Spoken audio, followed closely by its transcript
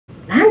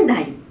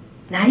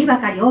なりば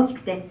かり大きく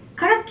て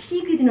からっきし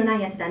いくじのな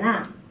いやつだ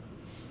な。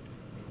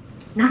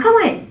仲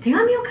間へ手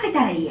紙を書い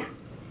たらいいや。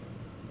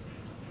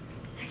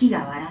月が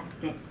笑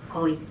って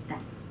こう言った。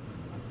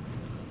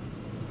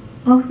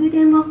お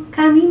筆も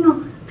紙も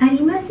あ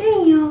りませ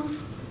んよ。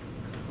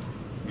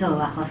象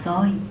は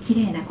細いき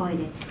れいな声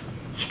で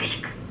しく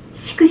しく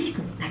しくしく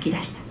泣き出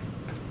した。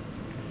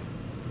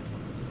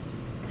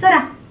そ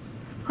ら、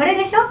これ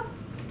でしょ。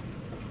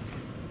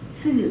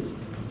すぐ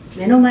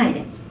目の前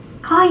で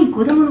かわいい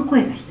子供の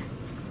声がした。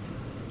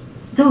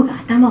象が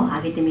頭を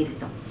上げてみる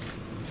と、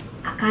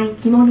赤い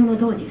着物の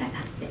童子が立っ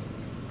て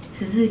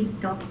すずり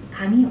と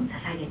紙を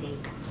捧げてい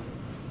た。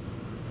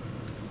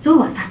象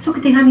は早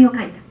速手紙を書い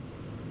た。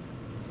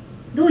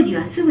童子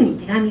はすぐに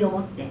手紙を持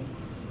って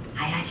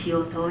林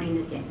を通り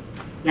抜け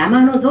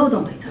山の象ど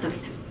もへ届け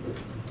た。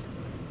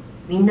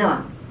みんな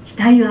は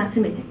額を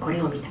集めてこ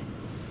れを見た。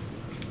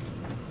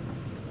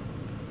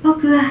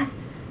僕は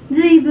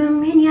ずいぶん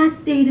目に遭っ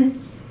ている。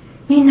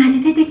みんな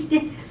で出てきて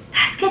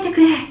助けて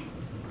くれ。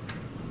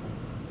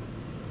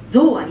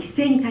象は一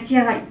斉に立ち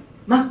上がり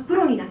真っ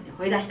黒になって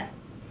吠え出した。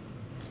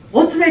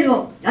オツベル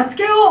をやっつ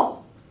けよう。